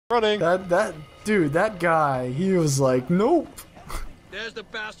Running. Dude, that guy, he was like, nope. There's the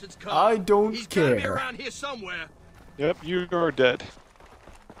bastard's car. I don't He's care. gotta be around here somewhere. Yep, you are dead.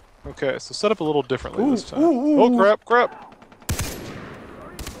 Okay, so set up a little differently Ooh, this time. ooh, Oh, ooh. crap.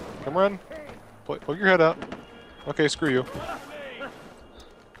 Come run. Poke your head out. Okay, screw you.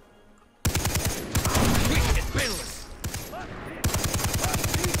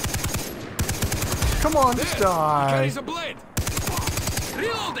 Come on, just die. Carries a blade.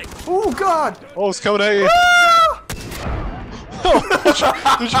 Reloading. Oh, God. Oh, it's coming at you. Ah!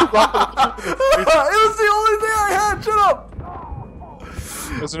 Did you run? It was the only thing I had. Shut up.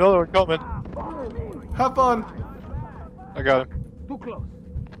 There's another one coming. Have fun. I got him. Too close.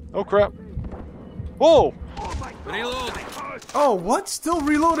 Oh, crap. Whoa! Reloading. Oh, what? Still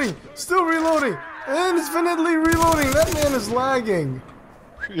reloading. Still reloading. Infinitely reloading. That man is lagging.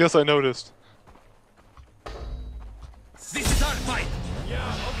 Yes, I noticed. This is our fight.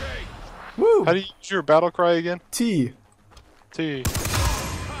 Yeah, okay. Woo. How do you use your battle cry again? T. T.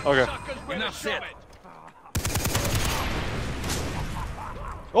 Okay. Enough said.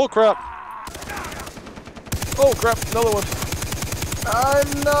 Oh, crap. Oh, crap. Another one. I'm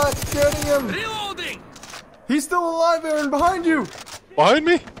not getting him. Reloading. He's still alive, Aaron, behind you. Behind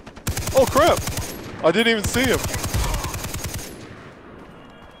me? Oh, crap. I didn't even see him.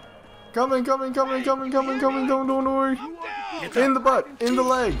 Coming, don't worry. In the butt, in the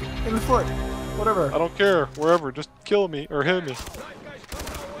leg, in the foot, whatever. I don't care. Wherever. Just kill me or hit me.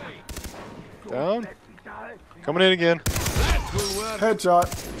 Down. Coming in again. Headshot.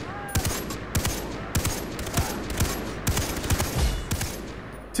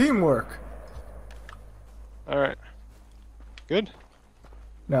 Teamwork. Alright. Good.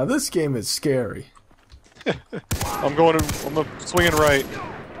 Now this game is scary. I'm swinging right.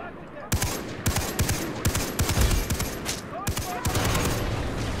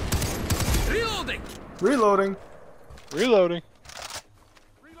 Reloading. Reloading.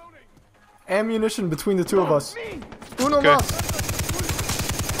 Ammunition between the two of us. Uno Okay. mas.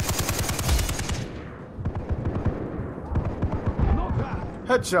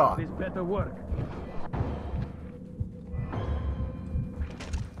 Headshot. This better work.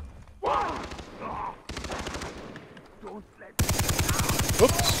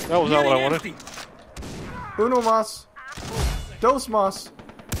 Oops. That was not what I wanted. Uno mas. Dos mas.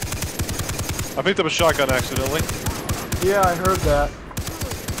 I picked up a shotgun accidentally. Yeah, I heard that.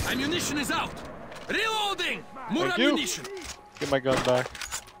 Ammunition is out. Reloading. More Thank you. ammunition. Get my gun back.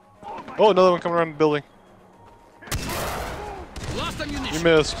 Oh, another one coming around the building. Lost ammunition. You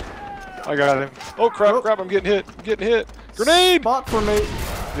missed. I got him. Oh, crap, Oh. crap. I'm getting hit. I'm getting hit. Grenade! Spot for me.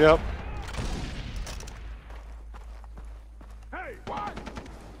 Yep.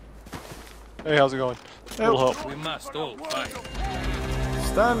 Hey, how's it going? Little help. We must all fight.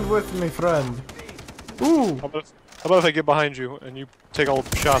 Stand with me, friend. Ooh. How about if I get behind you and you take all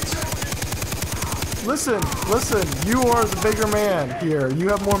the shots? Listen. You are the bigger man here. You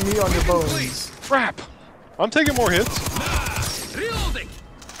have more meat on your bones. Crap! I'm taking more hits. Reloading.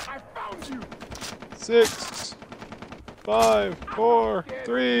 6, 5, 4,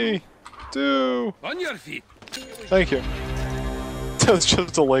 3, 2. On your feet. Thank you. That's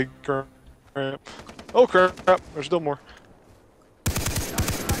just a leg cramp. Oh crap! There's still more.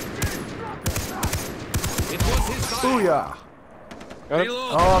 It was his time. Booyah. Got it?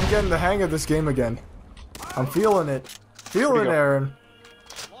 Reload. Oh, I'm getting the hang of this game again. I'm feeling it. Feeling it, go. Aaron.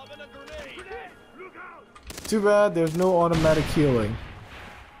 Too bad there's no automatic healing.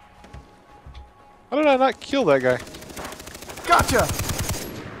 How did I not kill that guy? Gotcha!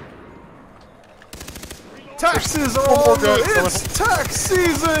 Taxes are one more on guy the... coming. It's tax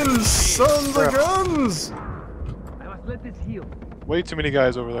season, sons of Crap. guns! I must let this heal. Way too many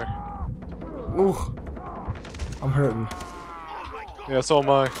guys over there. Ooh. I'm hurting. Yeah, so am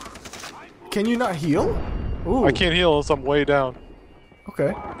I. Can you not heal? Ooh. I can't heal unless I'm way down.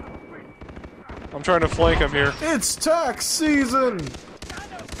 Okay. I'm trying to flank him here. It's tax season!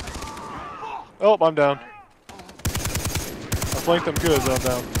 Oh, I'm down. I flanked them good, but I'm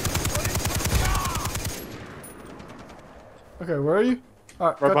down. Okay, where are you?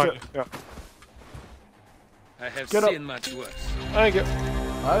 Alright, Right gotcha. behind you. Yeah. I have Get up. seen much worse. Thank you.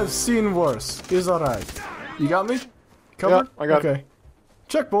 I've seen worse. Is alright. You got me? Covered? Yeah, I got it. Okay.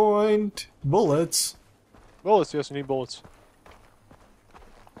 Checkpoint. Bullets. Bullets, yes, you need bullets.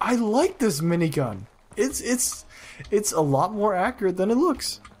 I like this minigun. It's a lot more accurate than it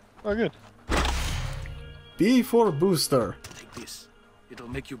looks. Oh, good. B for booster. Take this. It'll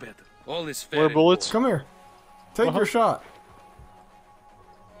make you better. All is fair. Where in bullets? Come here. Take your shot.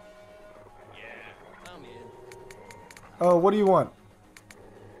 Oh, what do you want?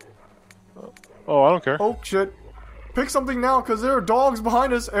 Oh, I don't care. Oh shit! Pick something now, cause there are dogs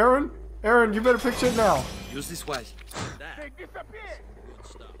behind us. Aaron, you better pick shit now. Use this wisely.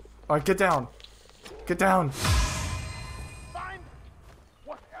 All right, get down. Get down.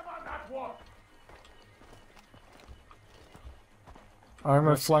 I'm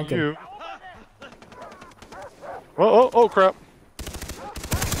gonna flank him. You. Oh, crap. It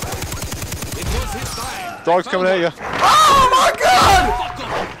was his time. Dog's coming at you. Oh my god!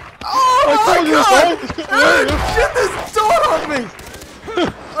 Oh I my told you, god! dog is coming at Get this dog on me!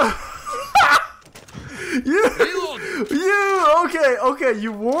 Reload. Okay,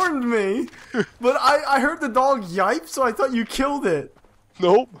 you warned me, but I heard the dog yipe, so I thought you killed it.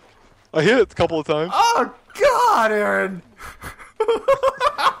 Nope. I hit it a couple of times. Oh god, Aaron!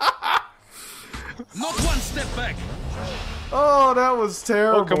 Not one step back. Oh, that was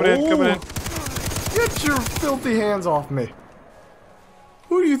terrible. Oh, coming in. Get your filthy hands off me.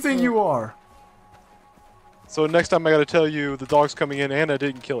 Who do you think you are? So next time I gotta tell you the dog's coming in and I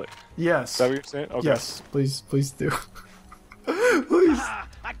didn't kill it. Yes. Is that what you're saying? Okay. Yes, please do. Please.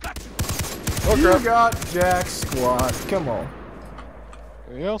 I got you. Oh, You crap. got jack squat. Come on.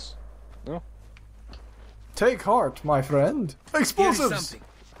 Anything else? No? Take heart, my friend. Here's Explosives! something.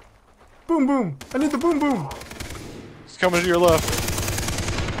 Boom boom. I need the boom boom. He's coming to your left.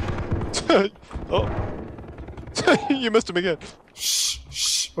 Oh. You missed him again.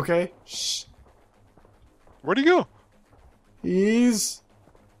 Shh. Okay. Shh. Where'd he go? He's...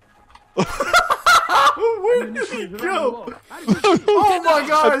 Where did he go? Oh my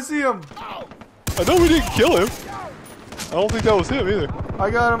god, I see him. I know we didn't kill him. I don't think that was him either. I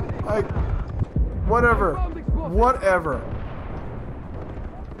got him. Whatever.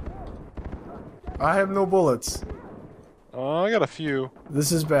 I have no bullets. I got a few.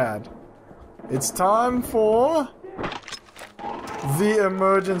 This is bad. It's time for the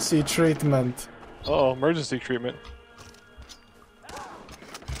emergency treatment. Uh-oh, emergency treatment.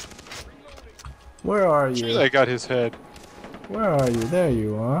 Where are Sure you? that got his head. Where are you? There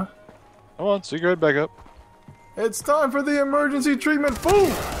you are. Come on, stick your head back up. It's time for the emergency treatment.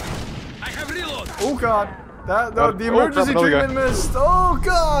 Boom! I have reload. Oh god. The Oh, crap, emergency another guy. treatment missed. Oh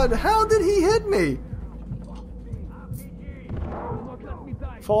god. How did he hit me?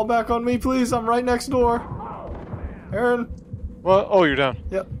 Fall back on me, please. I'm right next door. Aaron. What? Oh, you're down.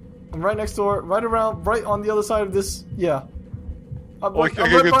 Yep. I'm right next door. Right on the other side of this. Yeah. I'm Oh, I right gotta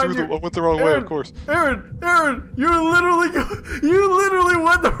get behind through you. I went the wrong way, of course. Aaron, you literally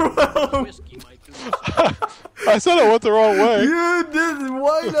went the wrong. Whiskey, my dude. I said I went the wrong way. You did.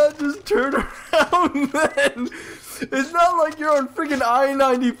 Why not just turn around then? It's not like you're on freaking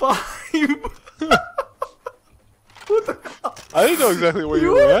I-95. What the hell? I didn't know exactly where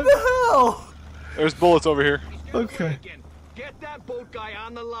you What were at. the hell? There's bullets over here. Okay. Get that boat guy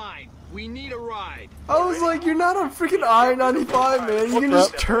on the line. We need a ride. I was like, you're not on freaking I-95, man. You Oh, can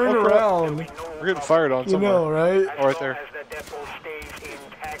crap. just turn Oh, crap. around. We're getting fired on You somewhere. know, right? Oh, right there.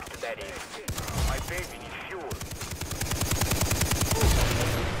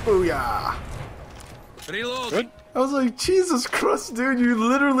 Booyah. Reload. Good. I was like, Jesus Christ, dude, you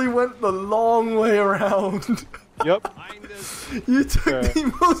literally went the long way around. Yep. Find us. You took Okay.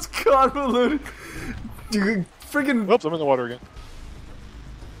 the most convoluted, you freaking Whoops, I'm in the water again.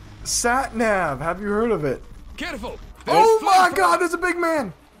 sat nav. Have you heard of it? Careful. Oh There's my fire. God, there's a big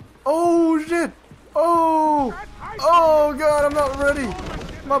man. Oh shit. Oh. Oh God, I'm not ready.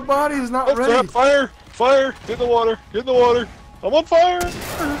 My body is not Oh, ready. crap, fire! Get in the water! I'm on fire!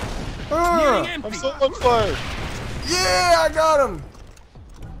 Ah, Empty. I'm so on fire! yeah, I got him.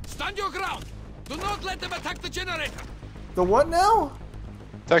 Stand your ground. Do not let them attack the generator. The what now?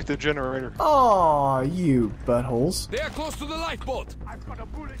 Attack the generator. Oh, you buttholes. They are close to the lifeboat.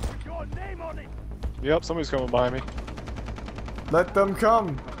 Yep, somebody's coming behind me. Let them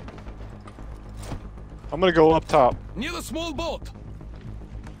come. I'm gonna go up top. Near the small boat.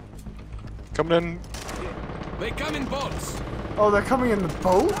 Coming in. They come in boats. Oh, they're coming in the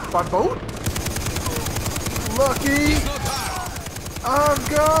boat? By boat? Lucky. Not hard. I've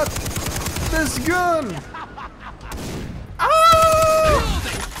got this gun.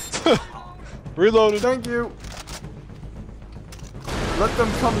 Ah! Reloaded. Thank you. Let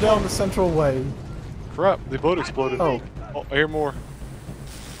them come down the central way. Crap, the boat exploded. Oh. Oh, I hear more.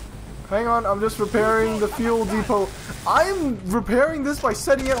 Hang on, I'm just repairing the fuel depot. I'm repairing this by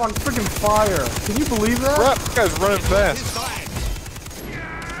setting it on freaking fire. Can you believe that? Crap, this guy's running His fast.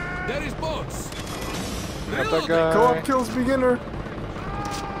 fire. There is boats. Got that Reloading. guy. Co-op kills beginner.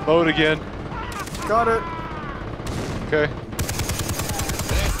 Boat again. Got it. Okay.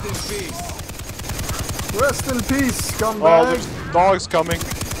 Rest in peace. Rest in peace, Oh, scumbag. there's dogs coming.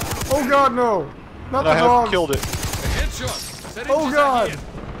 Oh god, no! Not And I the have dogs! killed it. Headshot. Oh god!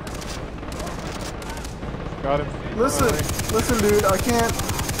 Got him. Listen, listen, dude. I can't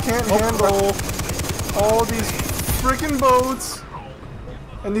handle all these freaking boats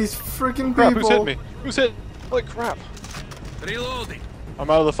and these freaking Crap, people. who's hit me? Who's hit? Holy crap. Reloading. I'm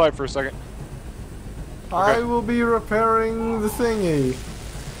out of the fight for a second. I Okay. will be repairing the thingy.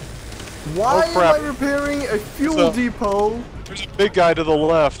 Why Oh, am crap. I repairing a fuel So- depot? There's a big guy to the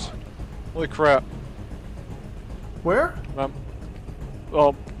left. Holy crap. Where?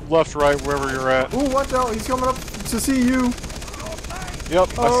 Oh, left, right, wherever you're at. Ooh, watch out! He's coming up to see you.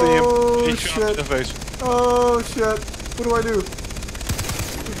 Yep, I Oh, see him. He shot me in shit. the face. Oh shit! What do I do?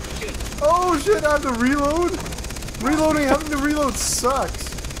 Oh shit! I have to reload. Having to reload sucks.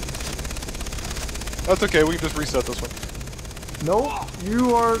 That's okay, we can just reset this one. Nope,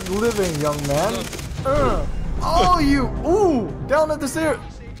 you are living, young man. Oh, you! Ooh, down at the stairs.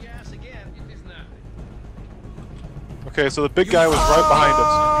 Okay, so the big guy was right behind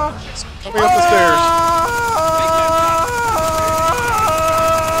us. Coming up the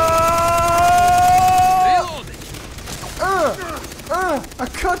Reloading. I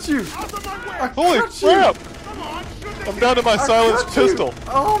cut you. stairs. Holy cut you. crap! I'm down to my I silenced cut you. pistol.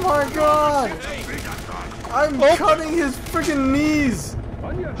 Oh my god! I'm Oh. cutting his freaking knees.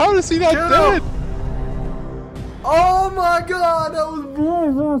 How is he not Get dead? up. Oh my god, that was.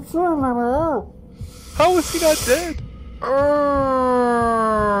 How is he not dead?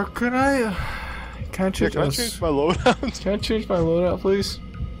 Can I change Can I this? change my loadout? Can I change my loadout, please?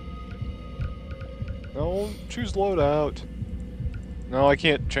 No, choose loadout. No, I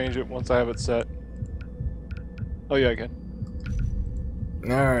can't change it once I have it set. Oh yeah, I can.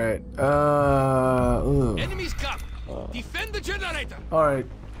 Alright, Enemies come. Defend the generator. Alright.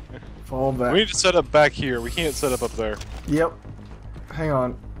 Fall back. We need to set up back here. We can't set up there. Yep. Hang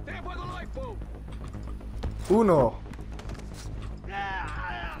on. There for the lifeboat. Uno.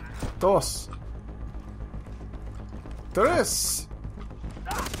 Dos. Tres.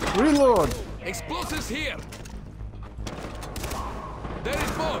 Reload. Explosives here. There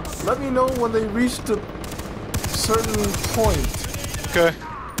is boats. Let me know when they reach a certain point. Okay.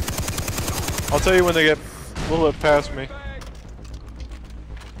 I'll tell you when they get a little bit past me.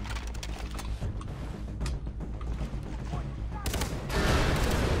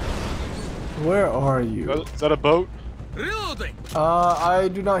 Where are you? Is that a boat? Reloading. I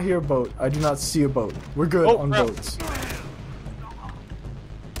do not hear a boat. I do not see a boat. We're good Oh, on crap. boats.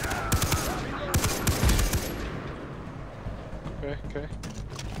 Okay, okay.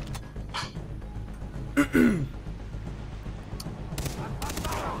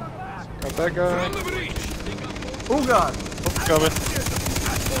 Got that guy. From the breach. Oh god. Oh, coming.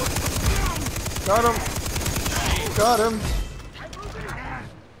 Got him. Got him.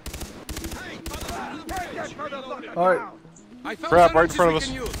 Alright. I found Crap, some right in front of engines us.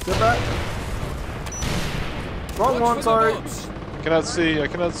 we can use. Get back. Wrong Watch one, for the sorry. boats. I cannot see. I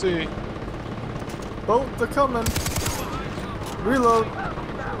cannot see. Boat, they're coming. Reload.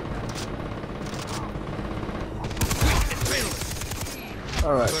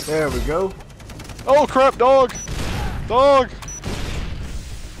 Alright, there we go. Oh crap, dog! Dog!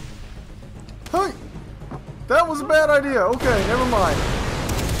 Hey! That was a bad idea. Okay, never mind.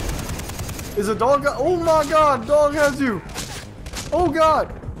 Is a dog got— oh my god, dog has you! Oh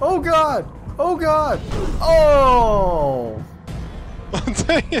god! Oh god! Oh god! Oh!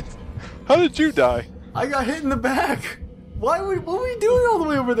 Dang it! How did you die? I got hit in the back! What were we doing all the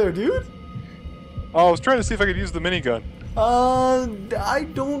way over there, dude? Oh, I was trying to see if I could use the minigun. I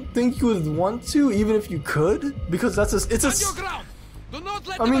don't think you would want to, even if you could, because it's Stand your a— ground. Do not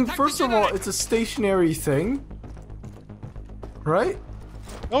let I them mean, attack first the of all, generator. it's a stationary thing, right?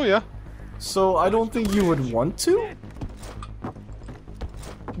 Oh yeah. So I don't think you would want to.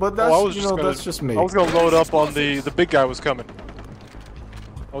 But that's, Oh, I was you just know, gonna, that's just me. I was gonna load up on the big guy was coming.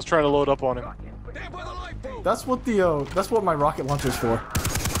 I was trying to load up on him. There for the lifeboat. That's what my rocket launcher's for.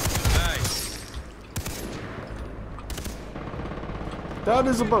 Nice. That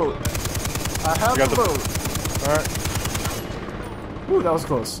is a boat. I have You got the the- boat. Alright. Ooh, that was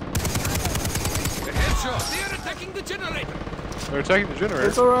close. The headshot. They are attacking the generator. They're attacking the generator.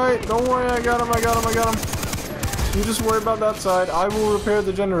 It's alright. Don't worry, I got him, I got him, I got him. You just worry about that side. I will repair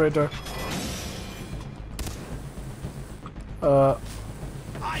the generator.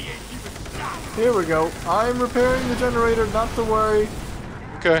 Here we go. I'm repairing the generator, not to worry.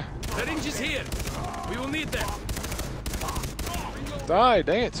 Okay. Syringes here. We will need them. Die,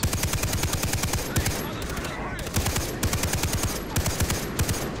 dang it.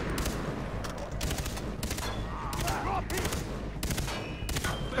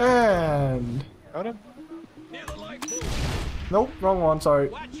 And Got him? nope, wrong one. Sorry.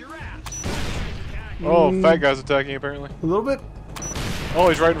 Oh, fat guy's attacking apparently. A little bit. Oh,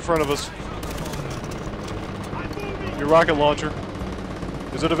 he's right in front of us. Your rocket launcher.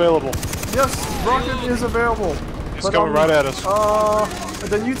 Is it available? Yes, rocket is available. It's coming right at us.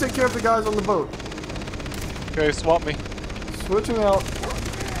 Then you take care of the guys on the boat. Okay, swap me. Switching out.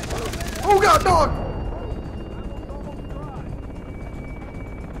 Oh god, dog!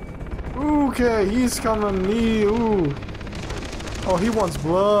 Okay, he's coming. Ooh. Oh, he wants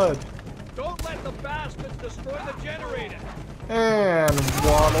blood. Don't let the bastards destroy the generator. And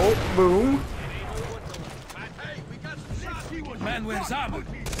waddle. Boom. Man, where's ammo?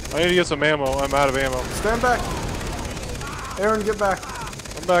 I need to get some ammo. I'm out of ammo. Stand back. Aaron, get back.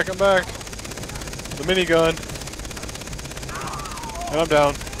 I'm back. The minigun. And I'm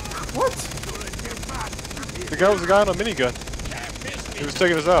down. What? The guy was the guy on a minigun. He was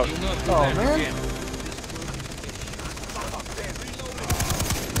taking us out. Oh, man.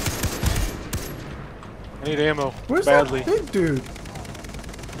 I need ammo. Where's badly. that big dude?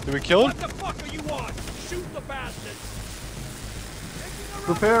 Did we kill him? What the fuck are you on? Shoot the bastards.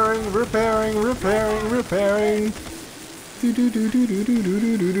 Repairing. Do.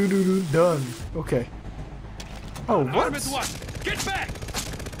 Done. Okay. Oh, Armed what? one. Get back.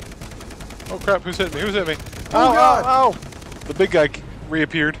 Oh crap, who's hitting me? Oh, Ow, God. ow! The big guy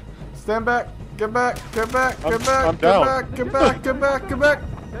reappeared. Stand back. Get back. I'm down. Get back.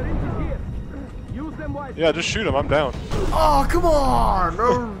 Yeah, just shoot him. I'm down. Oh, come on.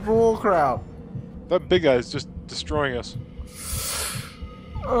 Oh, bull crap. That big guy is just destroying us.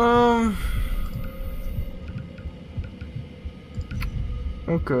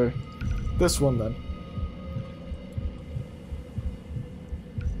 Okay. This one then.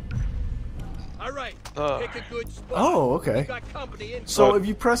 All right. Pick a good spot. Oh, okay. We've got company in. So if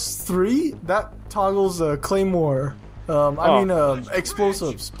you press 3, that toggles claymore.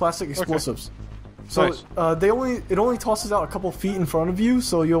 Explosives, plastic explosives. So Nice. it only tosses out a couple feet in front of you,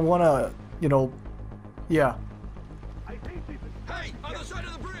 so you'll wanna, yeah. Hey, other side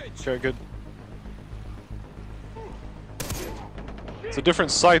of the bridge. Okay, good. It's a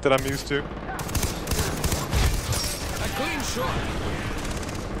different sight that I'm used to. A clean shot.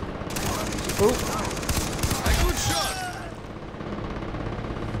 Oh, A good shot.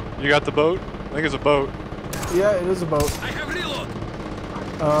 You got the boat? I think it's a boat. yeah, it is a boat. I have reload.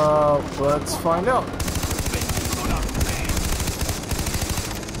 Let's find out.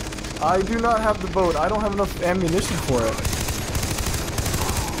 I do not have the boat. I don't have enough ammunition for it.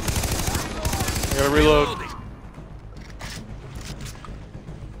 I gotta reload.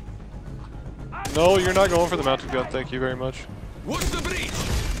 No, you're not going for the mounted gun. Thank you very much. What's the breach?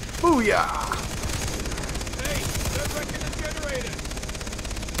 Booyah! Hey, they're wrecking the generator.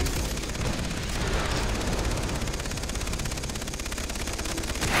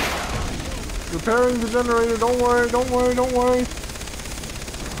 Repairing the generator. Don't worry.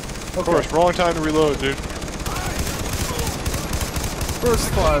 Of course, wrong time to reload, dude. Burst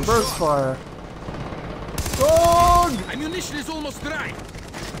fire. Dog! Ammunition is almost dry.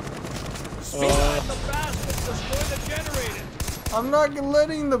 Let the bastards destroy the generator. I'm not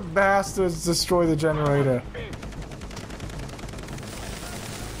letting the bastards destroy the generator.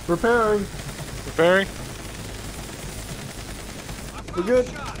 Repairing. We're good.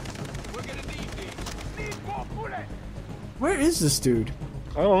 We're gonna need these. Need more bullets. Where is this dude?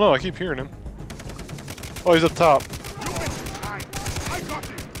 I don't know. I keep hearing him. Oh, he's up top.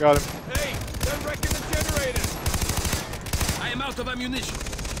 Got him. Hey, they're wrecking the generator. I am out of ammunition.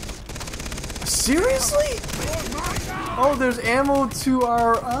 Seriously? Oh, there's ammo to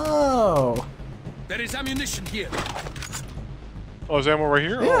our... Oh. There is ammunition here. Oh, is ammo right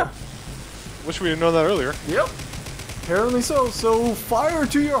here? Yeah. Oh. Wish we had known that earlier. Yep. Apparently so. So fire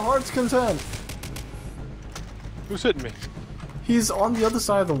to your heart's content. Who's hitting me? He's on the other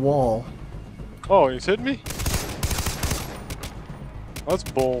side of the wall. Oh, he's hitting me? That's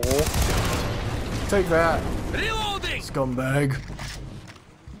bull. Take that, Reloading. scumbag.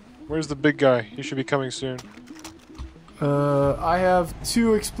 Where's the big guy? He should be coming soon. I have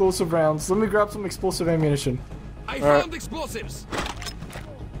 2 explosive rounds. Let me grab some explosive ammunition. I Alright. found explosives.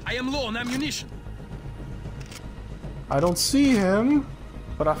 I am low on ammunition. I don't see him,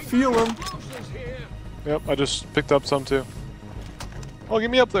 but I feel him. Yep, I just picked up some too. Oh, get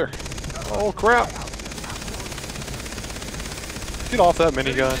me up there. Oh, crap. Get off that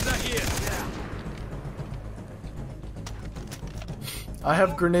minigun. I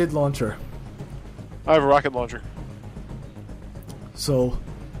have grenade launcher. I have a rocket launcher. So,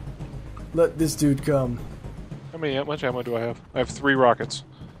 let this dude come. How much ammo do I have? I have 3 rockets.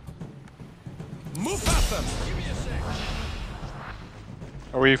 Move faster! Give me a sec.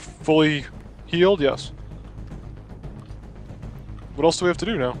 Are we fully healed? Yes. What else do we have to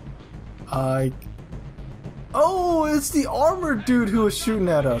do now? Oh, it's the armored dude who was shooting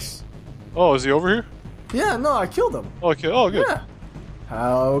at us. Oh, is he over here? Yeah, no, I killed him. Okay. Oh, good. Yeah.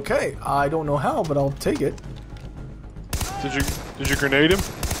 Okay, I don't know how, but I'll take it. Did you grenade him?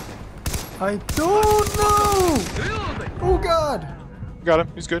 I don't know. Oh God. Got him.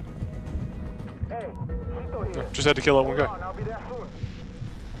 He's good. Just had to kill that one guy.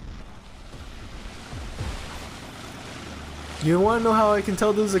 You want to know how I can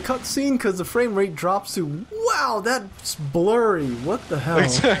tell this is a cutscene? Because the frame rate drops to, wow, that's blurry. What the hell?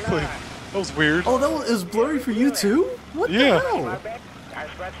 Exactly. That was weird. Oh, that was blurry for you too? What Yeah. the hell?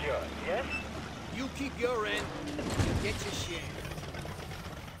 You keep your end. You get your share.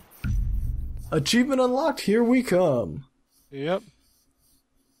 Achievement unlocked, here we come. Yep.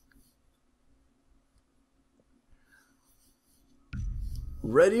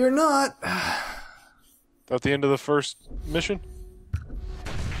 Ready or not? At the end of the first mission?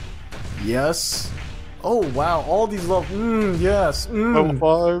 Yes. Oh wow, all these levels. Yes. Level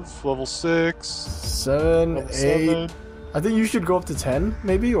 5, level 6, 7, level 8. 7, I think you should go up to 10,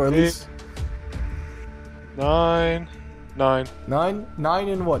 maybe, or at 8, least 9. 9. 9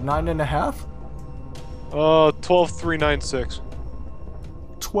 and what? 9.5? 12,396.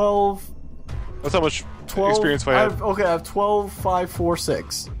 12. That's how much 12. experience I have. Okay, I have 12, 5, 4,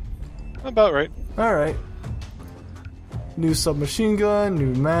 6. About right. All right. New submachine gun,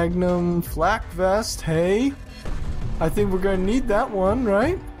 new magnum, flak vest. Hey, I think we're gonna need that one,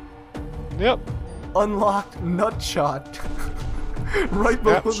 right? Yep. Unlocked nut shot. Right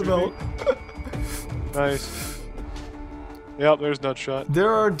below the belt. Nice. Yep, there's Nutshot.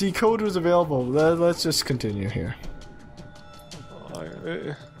 There are decoders available. Let's just continue here.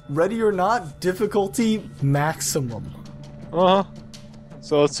 Ready or not, difficulty maximum. Uh-huh.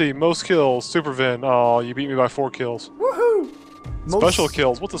 So let's see, most kills, Super Vin. Oh, you beat me by 4 kills. Woohoo! Special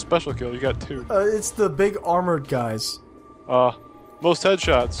kills. What's a special kill? You got 2. It's the big armored guys. Most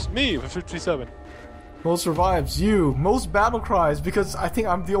headshots. Me with 57. Most revives, you. Most battle cries, because I think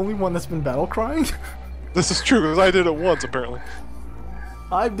I'm the only one that's been battle crying. This is true, because I did it once, apparently.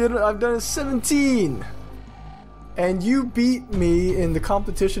 I've done it 17. And you beat me in the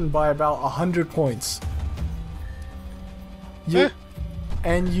competition by about 100 points.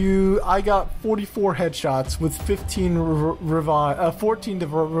 I got 44 headshots with 15 14 to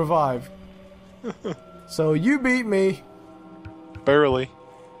revive. So you beat me. Barely.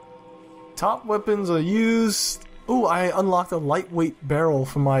 Top weapons are used. Ooh, I unlocked a lightweight barrel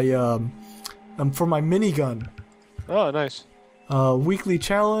for my minigun. Oh, nice. Weekly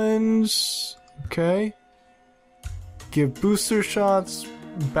challenge. Okay. Give booster shots.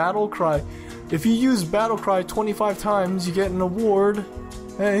 Battle cry. If you use battle cry 25 times, you get an award.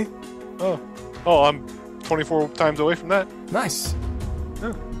 Hey. Oh, I'm 24 times away from that. Nice.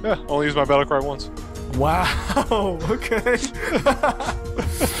 Yeah, only used my battle cry once. Wow. Okay.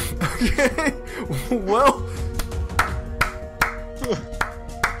 Okay. Well.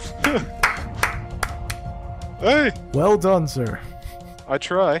 Hey. Well done, sir. I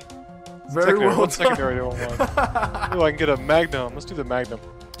try. Very well done. Secondary to one. Ooh, I can get a Magnum. Let's do the Magnum.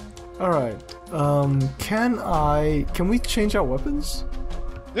 All right. Can we change out weapons?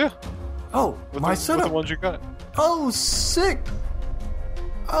 Yeah. Oh, my setup. With the ones you got. Oh, sick.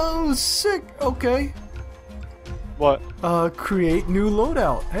 Oh, sick. Okay. What? Create new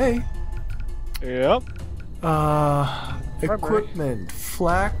loadout. Hey. Yep. Equipment.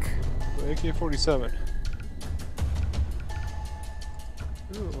 Flak. AK-47.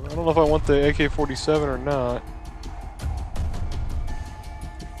 Ooh, I don't know if I want the AK-47 or not.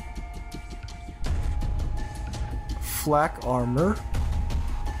 Flak armor.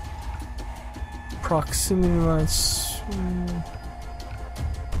 Proximity lines.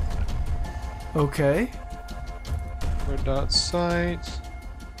 Okay. Red dot sight.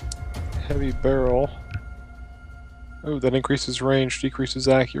 Heavy barrel. Oh, that increases range, decreases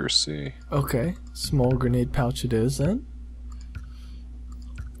accuracy. Okay. Small grenade pouch it is then.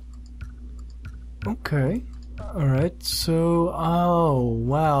 Okay. Alright, so... Oh,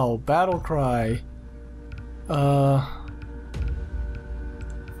 wow. Battle cry.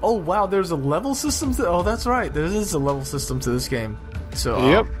 Oh, wow, there's a level system to... Oh, that's right. There is a level system to this game. So,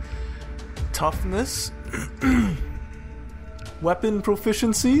 Yep. Toughness. Weapon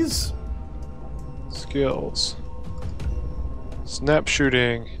proficiencies. Skills. Snap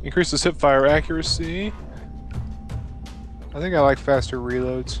shooting. Increases hipfire accuracy. I think I like faster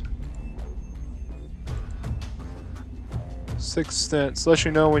reloads. Sixth sense. Lets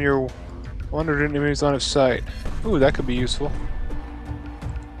you know when you're 100 enemies on its site. Ooh, that could be useful.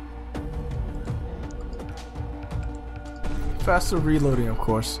 Faster reloading, of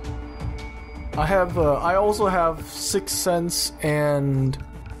course. I also have Sixth Sense and.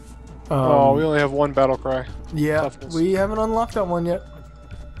 Oh, we only have one battle cry. Yeah, Toughness. we haven't unlocked that one yet.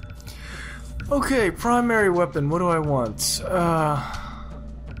 Okay, primary weapon. What do I want?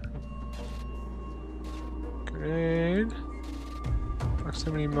 Grenade.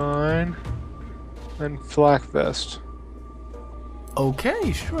 Proximity mine. And flak vest.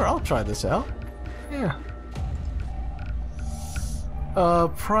 Okay, sure. I'll try this out. Yeah.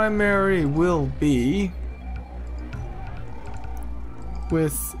 Primary will be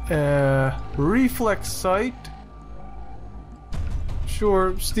with a reflex sight.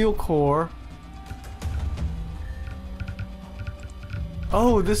 Sure, steel core.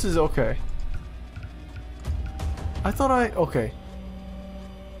 Oh, this is okay. I thought okay.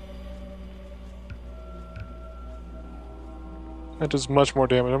 That does much more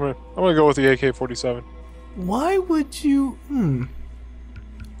damage. I'm gonna go with the AK-47. Why would you?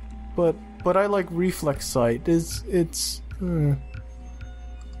 But I like reflex sight. It's.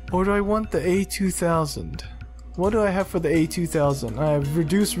 Or do I want the A2000? What do I have for the A2000? I have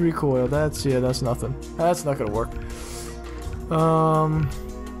reduced recoil. That's nothing. That's not gonna work.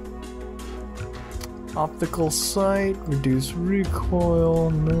 Optical sight, reduce recoil.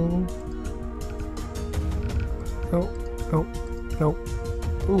 No. Nope.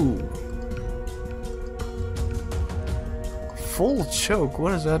 Ooh. Full choke.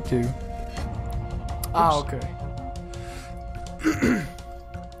 What does that do? Ah, okay.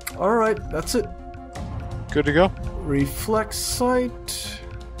 Alright, that's it. Good to go? Reflex sight.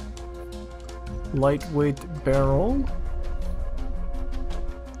 Lightweight barrel.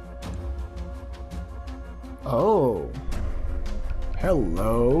 Oh.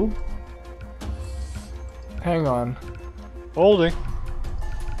 Hello. Hang on. Holding.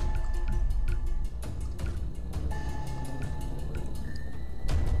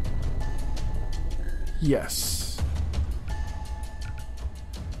 Yes.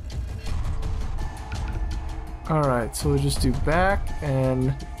 Alright, so we'll just do back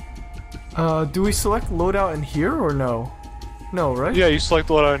and... do we select loadout in here or no? No, right? Yeah, you select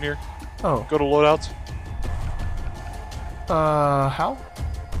loadout in here. Oh. Go to loadouts. How?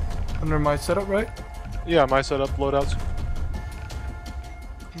 Under my setup, right? Yeah, my setup, loadouts.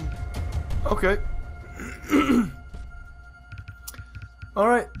 Okay.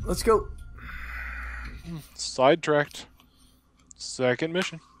 Alright, let's go. Sidetracked. Second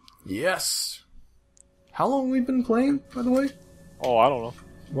mission. Yes. How long have we been playing, by the way? Oh, I don't know.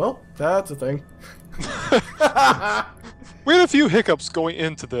 Well, that's a thing. We had a few hiccups going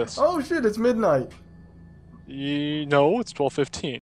into this. Oh shit, it's midnight. No, it's 12:15.